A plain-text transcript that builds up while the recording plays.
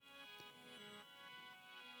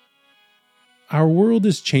Our world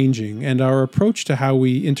is changing, and our approach to how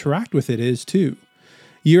we interact with it is too.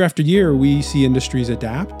 Year after year, we see industries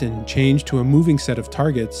adapt and change to a moving set of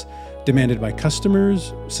targets demanded by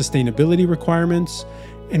customers, sustainability requirements,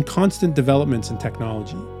 and constant developments in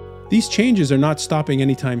technology. These changes are not stopping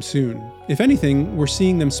anytime soon. If anything, we're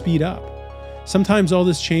seeing them speed up. Sometimes all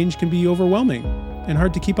this change can be overwhelming and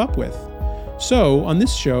hard to keep up with. So, on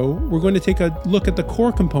this show, we're going to take a look at the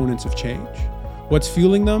core components of change, what's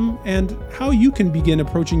fueling them, and how you can begin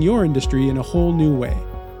approaching your industry in a whole new way,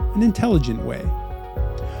 an intelligent way.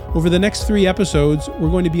 Over the next 3 episodes,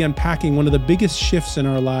 we're going to be unpacking one of the biggest shifts in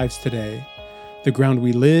our lives today. The ground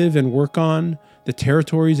we live and work on, the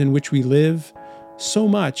territories in which we live. So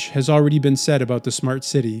much has already been said about the smart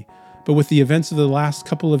city, but with the events of the last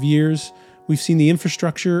couple of years, we've seen the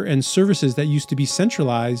infrastructure and services that used to be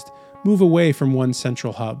centralized move away from one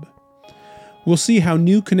central hub. We'll see how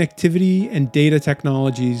new connectivity and data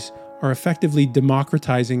technologies are effectively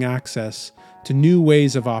democratizing access to new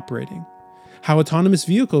ways of operating. How autonomous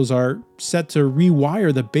vehicles are set to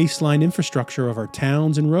rewire the baseline infrastructure of our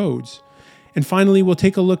towns and roads. And finally, we'll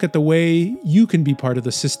take a look at the way you can be part of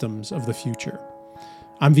the systems of the future.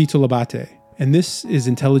 I'm Vito Labate, and this is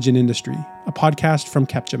Intelligent Industry, a podcast from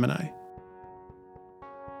Capgemini.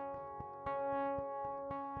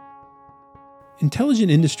 Intelligent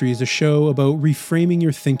Industry is a show about reframing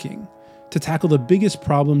your thinking to tackle the biggest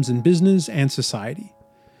problems in business and society.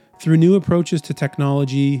 Through new approaches to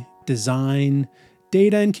technology, design,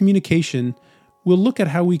 data, and communication, we'll look at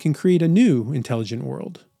how we can create a new intelligent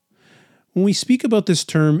world. When we speak about this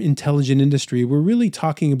term intelligent industry, we're really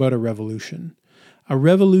talking about a revolution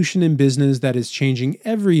in business that is changing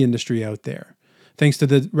every industry out there, thanks to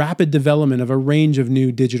the rapid development of a range of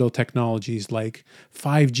new digital technologies like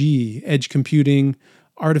 5G, edge computing,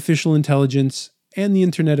 artificial intelligence, and the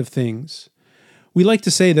Internet of Things. We like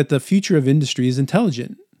to say that the future of industry is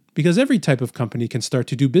intelligent, because every type of company can start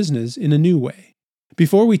to do business in a new way.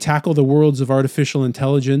 Before we tackle the worlds of artificial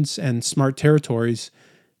intelligence and smart territories,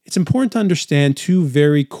 it's important to understand 2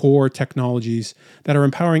 very core technologies that are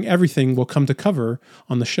empowering everything we'll come to cover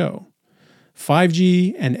on the show: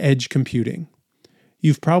 5G and edge computing.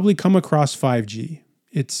 You've probably come across 5G.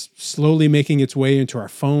 It's slowly making its way into our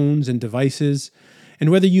phones and devices, and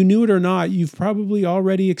whether you knew it or not, you've probably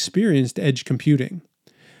already experienced edge computing.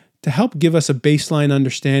 To help give us a baseline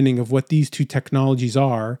understanding of what these 2 technologies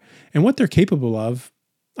are and what they're capable of,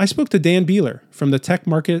 I spoke to Dan Beeler from the tech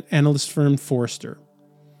market analyst firm Forrester.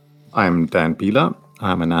 I'm Dan Beeler.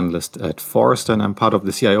 I'm an analyst at Forrester, and I'm part of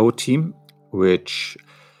the CIO team, which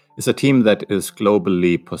is a team that is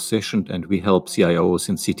globally positioned, and we help CIOs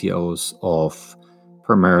and CTOs of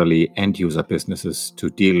primarily end-user businesses to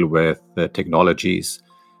deal with the technologies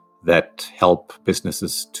that help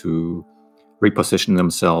businesses to reposition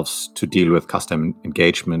themselves to deal with customer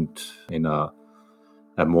engagement in a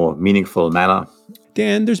more meaningful manner.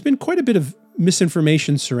 Dan, there's been quite a bit of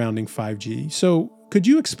misinformation surrounding 5G. So could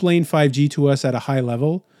you explain 5G to us at a high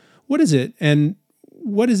level? What is it, and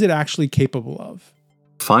what is it actually capable of?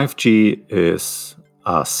 5G is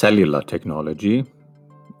a cellular technology,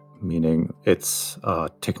 meaning it's a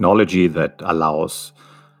technology that allows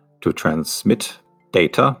to transmit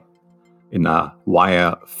data in a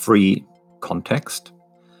wire-free context.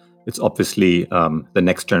 It's obviously the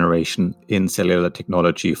next generation in cellular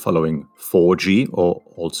technology following 4G or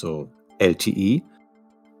also LTE.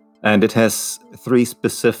 And it has 3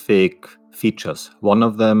 specific features. One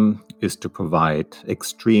of them is to provide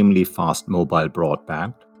extremely fast mobile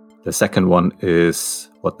broadband. The second one is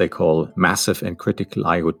what they call massive and critical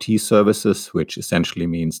IoT services, which essentially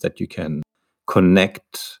means that you can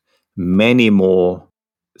connect many more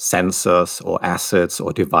sensors or assets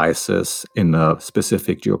or devices in a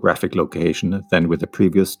specific geographic location than with the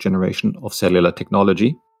previous generation of cellular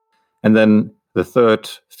technology. And then the third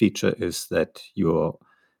feature is that you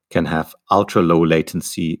can have ultra low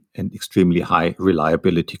latency and extremely high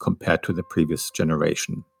reliability compared to the previous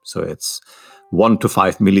generation. So it's 1 to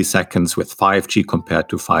 5 milliseconds with 5G compared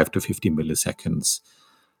to 5 to 50 milliseconds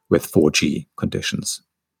with 4G conditions.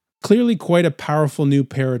 Clearly quite a powerful new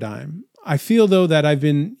paradigm. I feel, though, that I've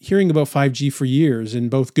been hearing about 5G for years in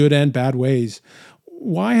both good and bad ways.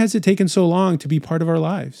 Why has it taken so long to be part of our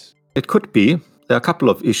lives? It could be. There are a couple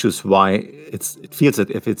of issues why it feels as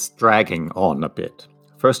if it's dragging on a bit.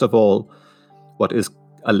 First of all, what is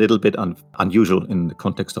a little bit unusual in the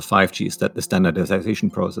context of 5G is that the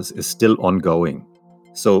standardization process is still ongoing.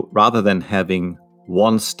 So rather than having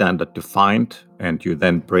one standard defined and you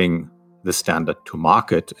then bring the standard to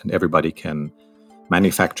market and everybody can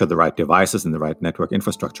manufacture the right devices and the right network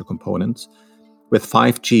infrastructure components, With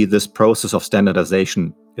 5G, this process of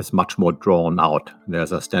standardization is much more drawn out.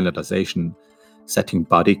 There's a standardization setting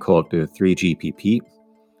body called the 3GPP,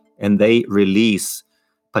 and they release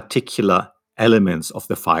particular elements of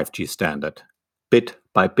the 5G standard bit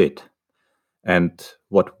by bit. And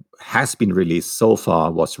what has been released so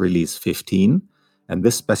far was release 15, and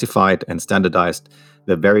this specified and standardized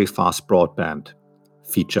the very fast broadband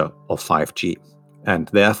feature of 5G. And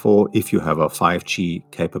therefore, if you have a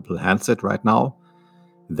 5G capable handset right now,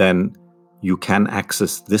 then you can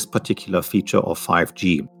access this particular feature of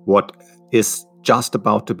 5G. What is just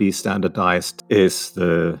about to be standardized is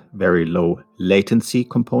the very low latency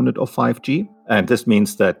component of 5G. And this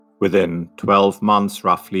means that within 12 months,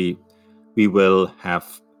 roughly, we will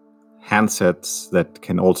have handsets that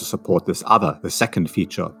can also support the second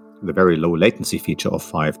feature, the very low latency feature of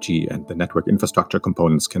 5G, and the network infrastructure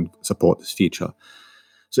components can support this feature.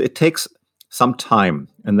 So it takes some time.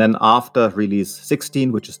 And then after release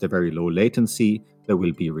 16, which is the very low latency, there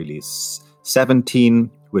will be release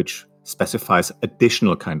 17, which specifies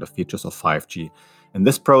additional kind of features of 5G. And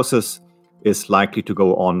this process is likely to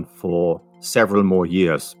go on for several more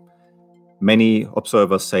years. Many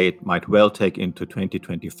observers say it might well take into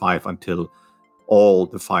 2025 until all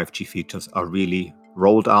the 5G features are really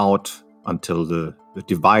rolled out, until the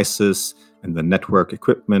devices and the network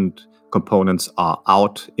equipment components are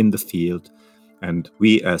out in the field. And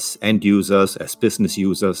we as end users, as business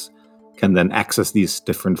users, can then access these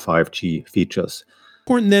different 5G features.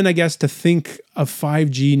 Important then, I guess, to think of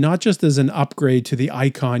 5G not just as an upgrade to the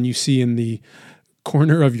icon you see in the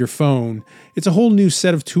corner of your phone. It's a whole new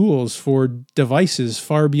set of tools for devices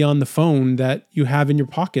far beyond the phone that you have in your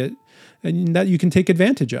pocket and that you can take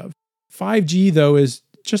advantage of. 5G, though, is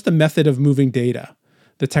just a method of moving data.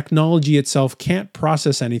 The technology itself can't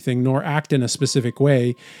process anything nor act in a specific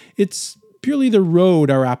way. It's purely the road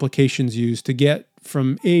our applications use to get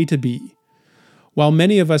from A to B. While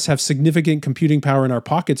many of us have significant computing power in our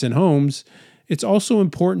pockets and homes, it's also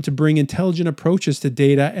important to bring intelligent approaches to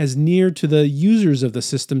data as near to the users of the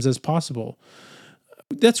systems as possible.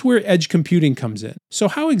 That's where edge computing comes in. So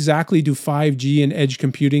how exactly do 5G and edge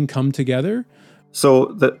computing come together? So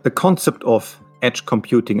the concept of edge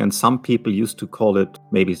computing, and some people used to call it,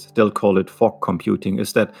 maybe still call it fog computing,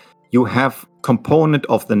 is that you have component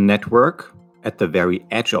of the network at the very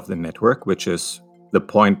edge of the network, which is the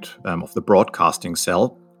point of the broadcasting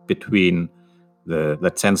cell between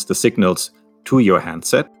that sends the signals to your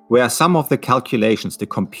handset, where some of the calculations, the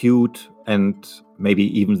compute, and maybe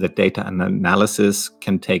even the data analysis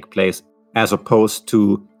can take place, as opposed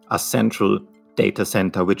to a central data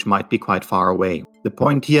center, which might be quite far away. The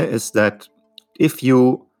point here is that if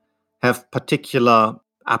you have particular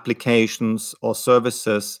applications or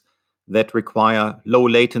services that require low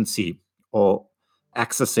latency or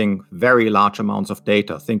accessing very large amounts of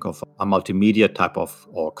data, think of a multimedia type of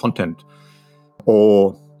or content,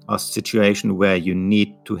 or a situation where you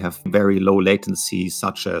need to have very low latency,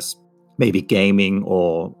 such as maybe gaming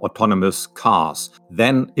or autonomous cars,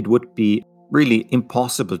 then it would be really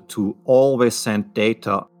impossible to always send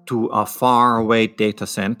data to a faraway data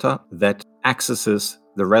center that accesses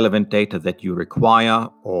the relevant data that you require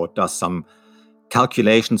or does some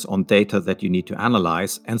calculations on data that you need to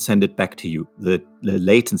analyze and send it back to you. The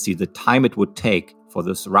latency, the time it would take for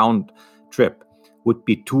this round trip would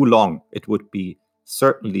be too long. It would be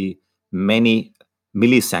certainly many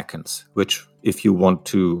milliseconds, which if you want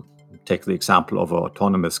to take the example of an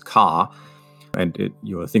autonomous car and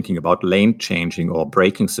you're thinking about lane changing or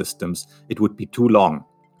braking systems, it would be too long.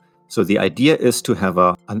 So the idea is to have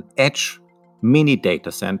an edge mini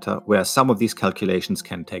data center where some of these calculations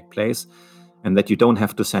can take place and that you don't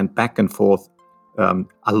have to send back and forth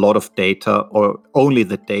a lot of data or only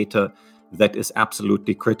the data that is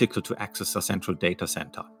absolutely critical to access a central data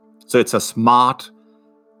center. So it's a smart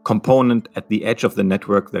component at the edge of the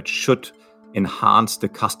network that should enhance the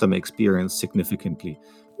customer experience significantly.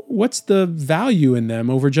 What's the value in them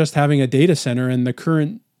over just having a data center and the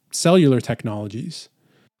current cellular technologies?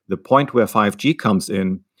 The point where 5G comes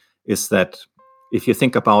in is that if you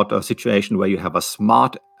think about a situation where you have a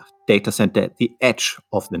smart data center at the edge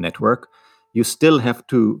of the network, you still have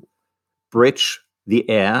to bridge the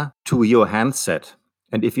air to your handset.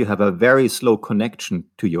 And if you have a very slow connection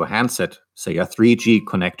to your handset, say a 3G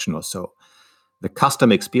connection or so, the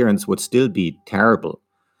customer experience would still be terrible.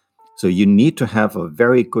 So you need to have a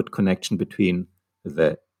very good connection between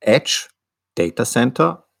the edge data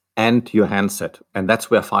center and your handset. And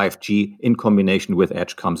that's where 5G in combination with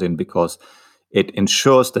edge comes in, because it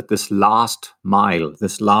ensures that this last mile,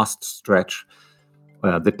 this last stretch,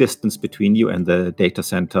 the distance between you and the data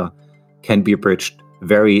center can be bridged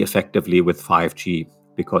very effectively with 5G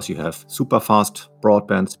because you have super fast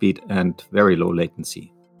broadband speed and very low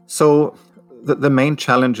latency. So the main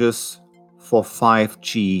challenges for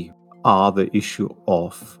 5G are the issue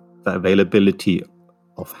of the availability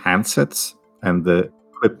of handsets and the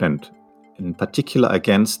equipment, in particular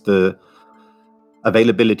against the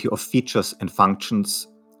availability of features and functions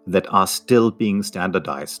that are still being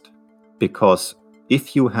standardized. Because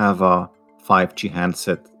if you have a 5G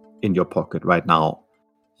handset in your pocket right now,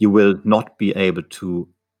 you will not be able to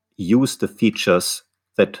use the features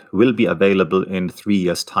that will be available in 3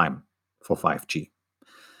 years' time for 5G.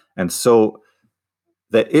 And so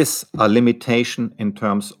there is a limitation in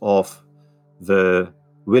terms of the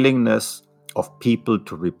willingness of people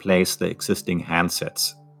to replace the existing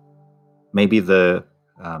handsets. Maybe the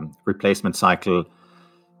replacement cycle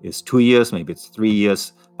is 2 years, maybe it's 3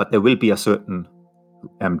 years, but there will be a certain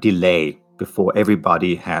delay before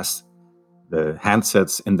everybody has the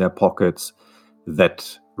handsets in their pockets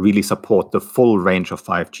that really support the full range of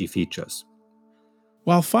 5G features.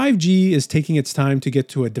 While 5G is taking its time to get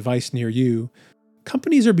to a device near you,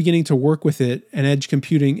 companies are beginning to work with it and edge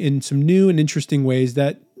computing in some new and interesting ways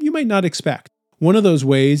that you might not expect. One of those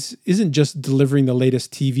ways isn't just delivering the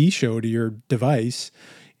latest TV show to your device,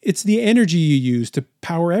 it's the energy you use to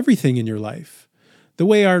power everything in your life. The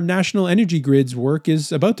way our national energy grids work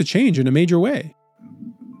is about to change in a major way.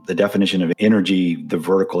 The definition of energy, the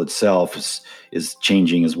vertical itself, is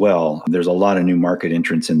changing as well. There's a lot of new market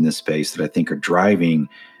entrants in this space that I think are driving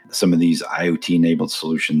some of these IoT-enabled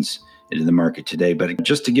solutions into the market today. But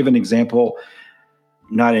just to give an example,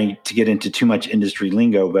 not to get into too much industry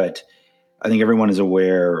lingo, but I think everyone is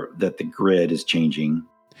aware that the grid is changing.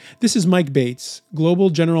 This is Mike Bates, Global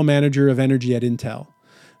General Manager of Energy at Intel.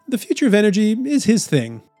 The future of energy is his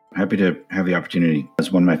thing. Happy to have the opportunity.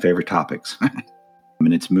 It's one of my favorite topics.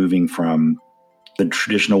 And it's moving from the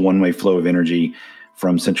traditional one-way flow of energy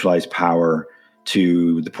from centralized power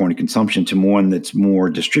to the point of consumption to one that's more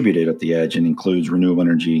distributed at the edge and includes renewable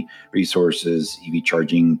energy resources, EV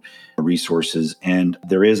charging resources. And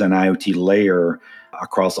there is an IoT layer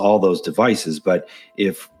across all those devices. But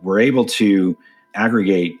if we're able to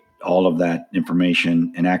aggregate all of that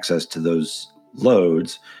information and access to those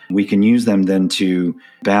loads, we can use them then to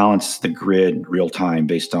balance the grid real time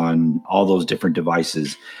based on all those different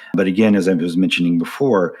devices. But again, as I was mentioning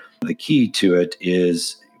before, the key to it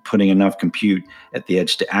is putting enough compute at the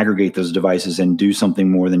edge to aggregate those devices and do something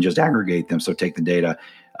more than just aggregate them. So take the data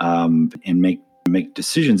and make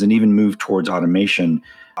decisions and even move towards automation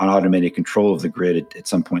on automated control of the grid at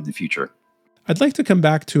some point in the future. I'd like to come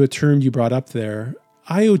back to a term you brought up there,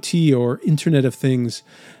 IoT or Internet of Things.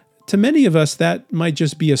 To many of us, that might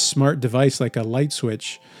just be a smart device like a light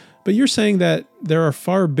switch, but you're saying that there are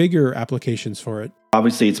far bigger applications for it.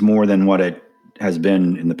 Obviously, it's more than what it has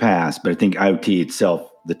been in the past, but I think IoT itself,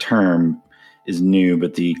 the term is new,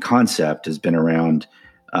 but the concept has been around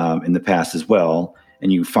in the past as well.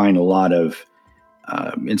 And you find a lot of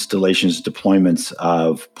installations, deployments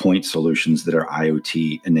of point solutions that are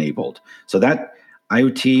IoT enabled. So that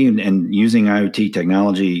IoT and using IoT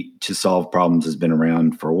technology to solve problems has been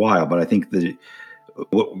around for a while. But I think that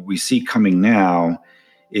what we see coming now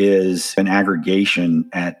is an aggregation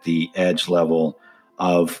at the edge level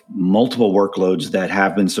of multiple workloads that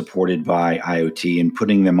have been supported by IoT and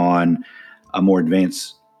putting them on a more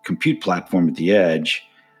advanced compute platform at the edge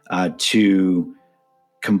to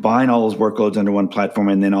combine all those workloads under one platform,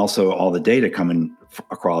 and then also all the data coming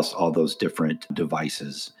across all those different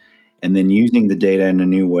devices. And then using the data in a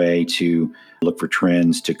new way to look for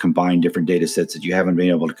trends, to combine different data sets that you haven't been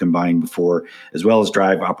able to combine before, as well as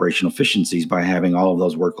drive operational efficiencies by having all of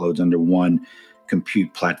those workloads under one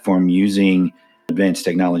compute platform using advanced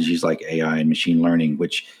technologies like AI and machine learning,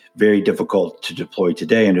 which very difficult to deploy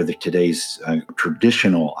today under today's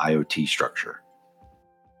traditional IoT structure.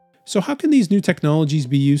 So how can these new technologies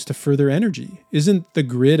be used to further energy? Isn't the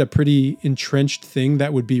grid a pretty entrenched thing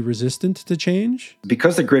that would be resistant to change?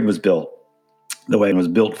 Because the grid was built the way it was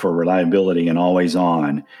built for reliability and always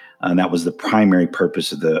on, and that was the primary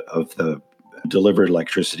purpose of the delivered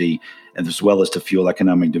electricity, and as well as to fuel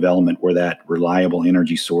economic development where that reliable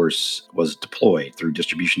energy source was deployed through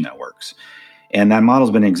distribution networks. And that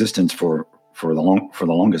model's been in existence for the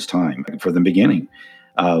longest time, for the beginning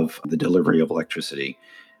of the delivery of electricity.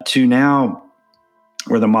 To now,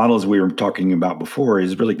 where the models we were talking about before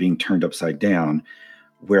is really being turned upside down,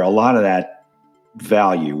 where a lot of that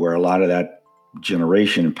value, where a lot of that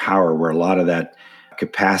generation and power, where a lot of that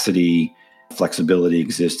capacity, flexibility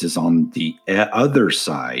exists is on the other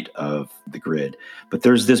side of the grid. But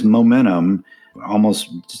there's this momentum, almost,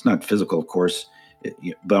 it's not physical, of course,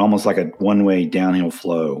 but almost like a one-way downhill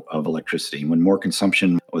flow of electricity. When more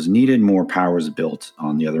consumption was needed, more power was built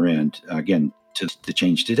on the other end. Again, to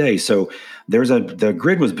change today. So the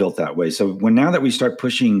grid was built that way. So now that we start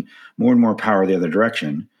pushing more and more power the other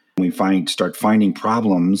direction, we start finding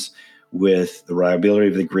problems with the reliability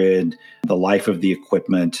of the grid, the life of the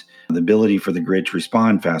equipment, the ability for the grid to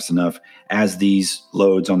respond fast enough as these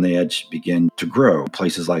loads on the edge begin to grow.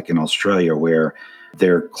 Places like in Australia, where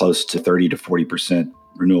they're close to 30 to 40%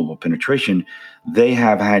 renewable penetration, they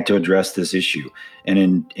have had to address this issue.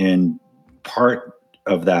 And in part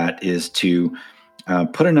of that is to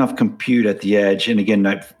put enough compute at the edge. And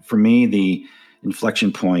again, for me, the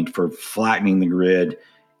inflection point for flattening the grid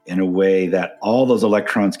in a way that all those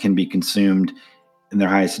electrons can be consumed in their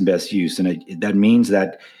highest and best use. And that means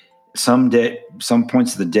that some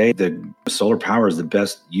points of the day, the solar power is the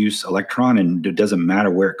best use electron, and it doesn't matter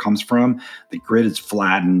where it comes from. The grid is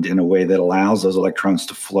flattened in a way that allows those electrons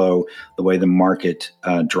to flow the way the market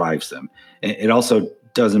drives them. It also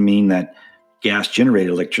doesn't mean that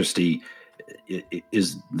gas-generated electricity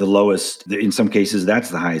is the lowest. In some cases, that's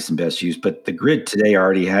the highest and best use. But the grid today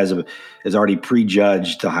has already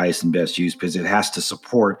prejudged the highest and best use because it has to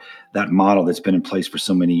support that model that's been in place for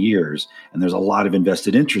so many years. And there's a lot of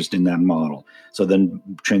invested interest in that model. So then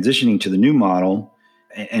transitioning to the new model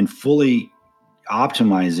and fully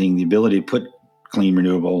optimizing the ability to put clean,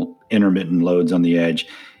 renewable, intermittent loads on the edge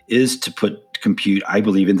is to put compute, I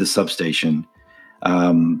believe, into substation,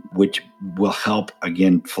 which will help,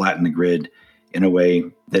 again, flatten the grid in a way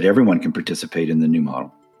that everyone can participate in the new model.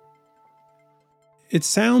 It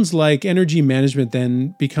sounds like energy management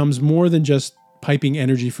then becomes more than just piping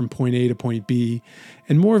energy from point A to point B,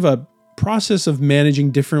 and more of a process of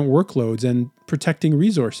managing different workloads and protecting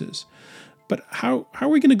resources. But how are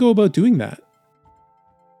we going to go about doing that?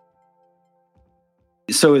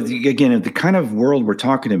 So again, the kind of world we're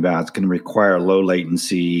talking about is going to require low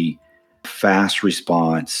latency, fast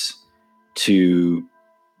response to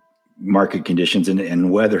market conditions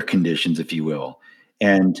and weather conditions, if you will.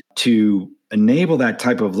 And to enable that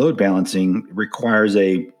type of load balancing requires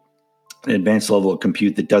an advanced level of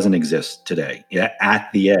compute that doesn't exist today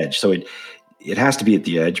at the edge. So it has to be at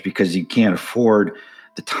the edge because you can't afford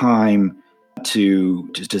the time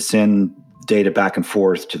to send data back and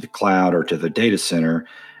forth to the cloud or to the data center,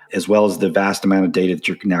 as well as the vast amount of data that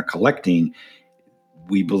you're now collecting.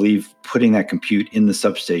 We believe putting that compute in the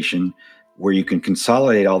substation where you can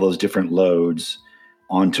consolidate all those different loads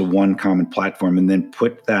onto one common platform and then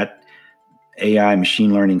put that AI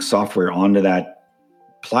machine learning software onto that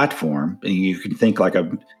platform. And you can think like a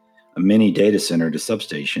mini data center to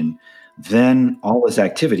substation. Then all this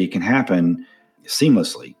activity can happen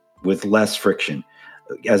seamlessly with less friction,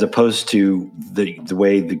 as opposed to the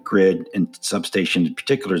way the grid and substation in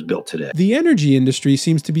particular is built today. The energy industry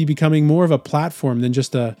seems to be becoming more of a platform than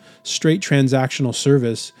just a straight transactional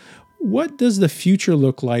service. What does the future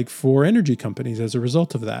look like for energy companies as a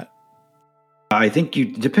result of that? I think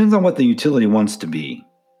it depends on what the utility wants to be.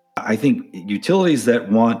 I think utilities that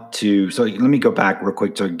want to, so let me go back real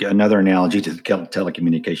quick to another analogy to the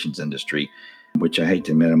telecommunications industry, which I hate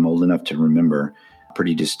to admit I'm old enough to remember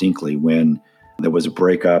pretty distinctly when there was a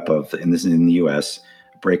breakup of, and this is in the US,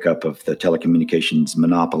 breakup of the telecommunications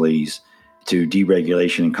monopolies to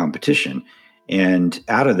deregulation and competition. And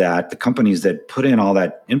out of that, the companies that put in all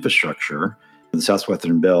that infrastructure, the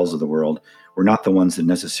Southwestern Bells of the world, were not the ones that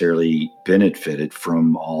necessarily benefited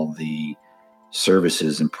from all the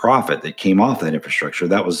services and profit that came off that infrastructure.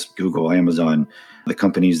 That was Google, Amazon, the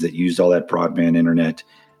companies that used all that broadband internet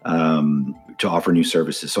to offer new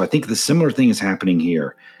services. So I think the similar thing is happening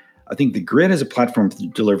here. I think the grid is a platform for the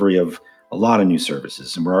delivery of a lot of new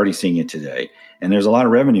services, and we're already seeing it today. And there's a lot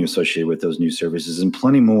of revenue associated with those new services and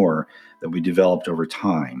plenty more that we developed over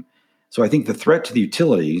time. So I think the threat to the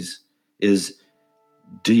utilities is,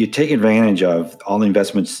 do you take advantage of all the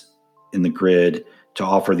investments in the grid to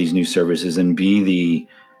offer these new services and be the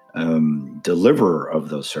deliverer of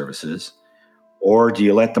those services, or do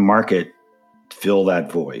you let the market fill that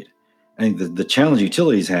void? I think the challenge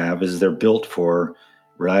utilities have is they're built for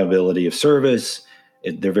reliability of service.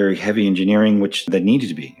 They're very heavy engineering, which they needed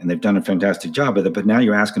to be, and they've done a fantastic job with it. But now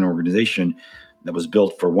you're asking an organization that was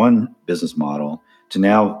built for one business model to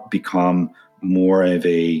now become more of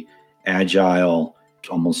a agile,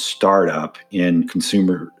 almost startup in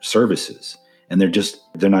consumer services. And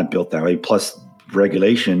they're not built that way. Plus,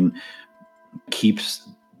 regulation keeps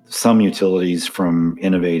some utilities from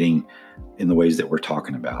innovating in the ways that we're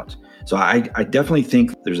talking about. So I definitely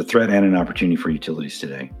think there's a threat and an opportunity for utilities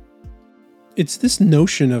today. It's this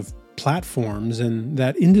notion of platforms and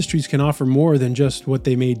that industries can offer more than just what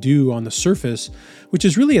they may do on the surface, which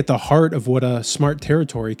is really at the heart of what a smart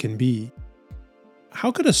territory can be.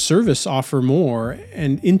 How could a service offer more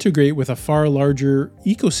and integrate with a far larger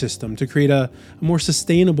ecosystem to create a more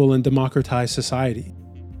sustainable and democratized society?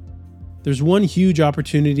 There's one huge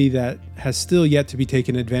opportunity that has still yet to be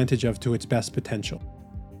taken advantage of to its best potential.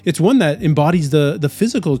 It's one that embodies the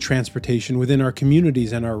physical transportation within our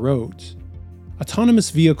communities and our roads. Autonomous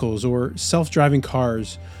vehicles or self-driving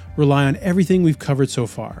cars rely on everything we've covered so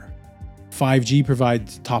far. 5G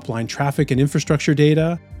provides top-line traffic and infrastructure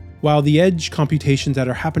data, while the edge computations that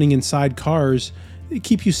are happening inside cars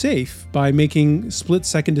keep you safe by making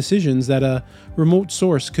split-second decisions that a remote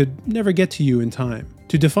source could never get to you in time.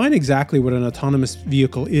 To define exactly what an autonomous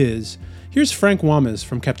vehicle is, here's Frank Wammes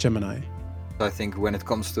from Capgemini. I think when it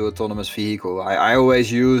comes to autonomous vehicle, I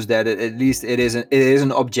always use that at least it is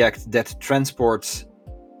an object that transports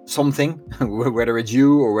something, whether it's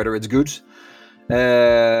you or whether it's goods,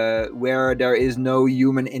 where there is no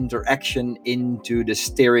human interaction into the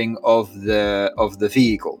steering of the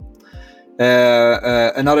vehicle.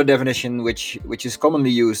 Another definition which is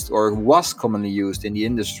commonly used or was commonly used in the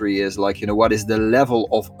industry is like, what is the level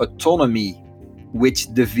of autonomy which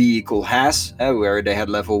the vehicle has, where they had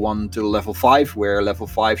level 1 to level 5, where level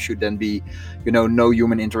 5 should then be, no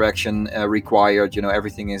human interaction required,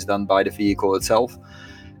 everything is done by the vehicle itself.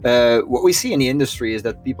 What we see in the industry is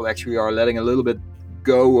that people actually are letting a little bit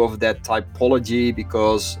go of that typology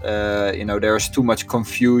because, there's too much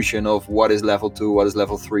confusion of what is level 2, what is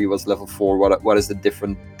level 3, what's level 4, what is the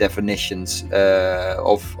different definitions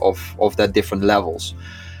of that different levels.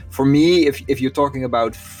 For me, if you're talking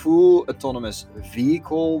about full autonomous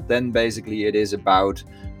vehicle, then basically it is about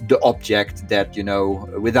the object that,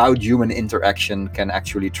 without human interaction can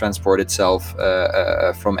actually transport itself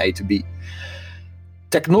from A to B.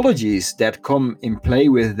 Technologies that come in play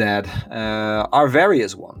with that are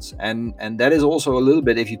various ones. And that is also a little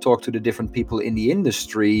bit, if you talk to the different people in the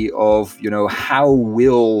industry of, how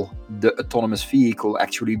will the autonomous vehicle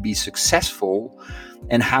actually be successful?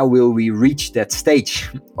 And how will we reach that stage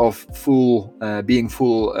of being in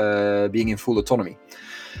full autonomy?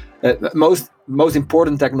 Most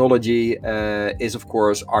important technology is, of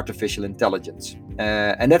course, artificial intelligence,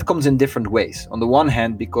 and that comes in different ways. On the one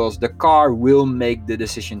hand, because the car will make the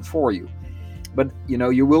decision for you, but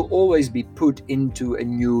you will always be put into a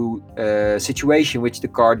new situation which the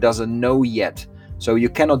car doesn't know yet. So you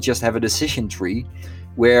cannot just have a decision tree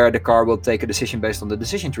where the car will take a decision based on the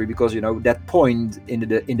decision tree, because that point in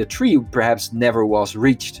the tree perhaps never was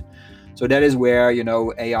reached. So that is where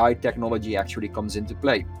AI technology actually comes into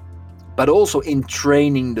play. But also in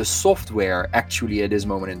training the software, actually at this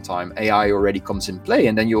moment in time, AI already comes in play.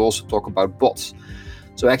 And then you also talk about bots.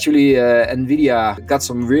 So actually NVIDIA got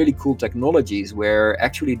some really cool technologies where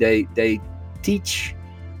actually they teach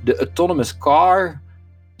the autonomous car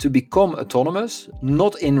to become autonomous,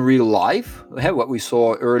 not in real life, what we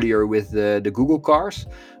saw earlier with the Google cars,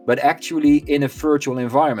 but actually in a virtual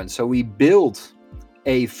environment. So we build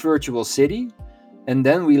a virtual city, and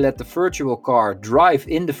then we let the virtual car drive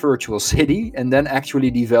in the virtual city, and then actually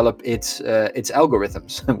develop its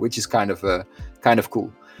algorithms, which is kind of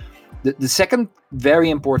cool. The second very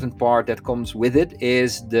important part that comes with it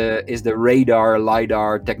is the radar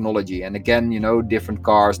LiDAR technology. And again, different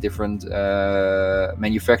cars, different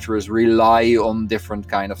manufacturers rely on different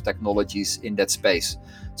kind of technologies in that space.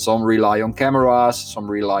 Some rely on cameras, some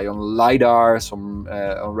rely on LiDAR, some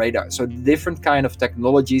on radar. So different kind of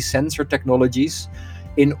technologies, sensor technologies,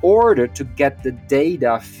 in order to get the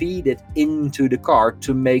data feed it into the car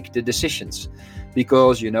to make the decisions.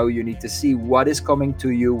 Because you need to see what is coming to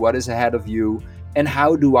you, what is ahead of you, and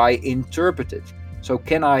how do I interpret it. So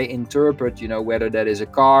can I interpret, whether that is a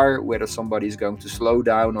car, whether somebody is going to slow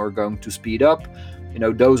down or going to speed up?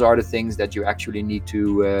 Those are the things that you actually need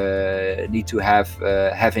to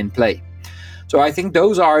have in play. So I think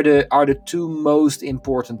those are the two most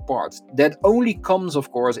important parts. That only comes,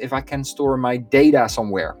 of course, if I can store my data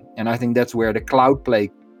somewhere, and I think that's where the cloud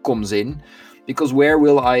play comes in. Because where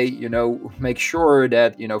will I, make sure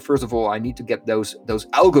that, first of all, I need to get those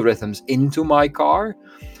algorithms into my car.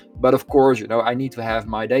 But of course, I need to have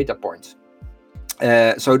my data points.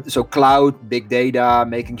 So cloud, big data,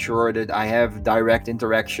 making sure that I have direct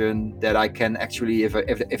interaction, that I can actually, if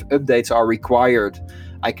updates are required,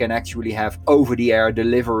 I can actually have over-the-air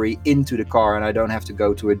delivery into the car, and I don't have to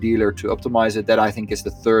go to a dealer to optimize it. That I think is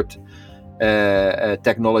the third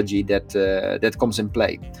technology that comes in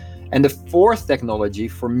play. And the fourth technology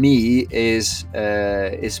for me is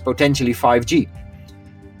potentially 5G.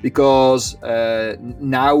 because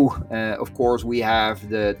now, of course, we have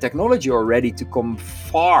the technology already to come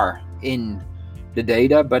far in the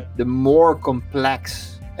data, but the more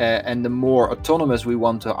complex and the more autonomous we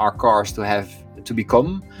want our cars to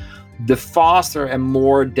become, the faster and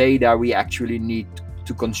more data we actually need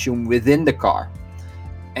to consume within the car.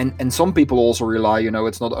 And some people also rely,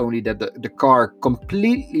 it's not only that the car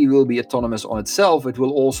completely will be autonomous on itself, it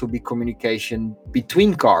will also be communication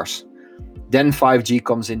between cars. Then 5G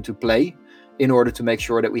comes into play in order to make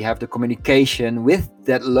sure that we have the communication with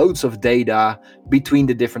that loads of data between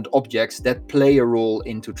the different objects that play a role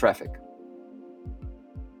into traffic.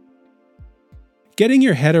 Getting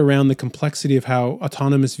your head around the complexity of how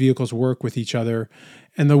autonomous vehicles work with each other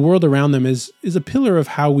and the world around them is a pillar of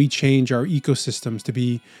how we change our ecosystems to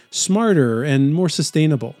be smarter and more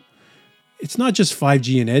sustainable. It's not just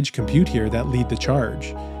 5G and edge compute here that lead the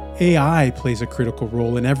charge. AI plays a critical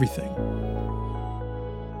role in everything.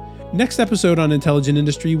 Next episode on Intelligent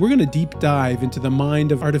Industry, we're going to deep dive into the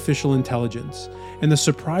mind of artificial intelligence and the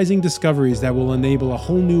surprising discoveries that will enable a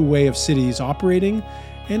whole new way of cities operating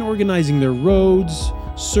and organizing their roads,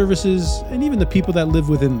 services, and even the people that live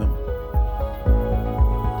within them.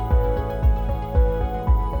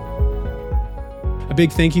 A big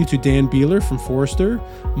thank you to Dan Beeler from Forrester,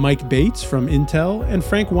 Mike Bates from Intel, and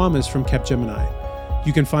Frank Wamas from Capgemini.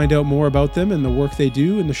 You can find out more about them and the work they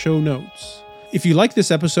do in the show notes. If you like this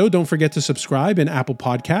episode, don't forget to subscribe in Apple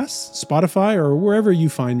Podcasts, Spotify, or wherever you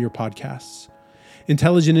find your podcasts.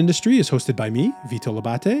 Intelligent Industry is hosted by me, Vito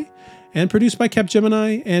Labate, and produced by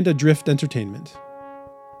Capgemini and Adrift Entertainment.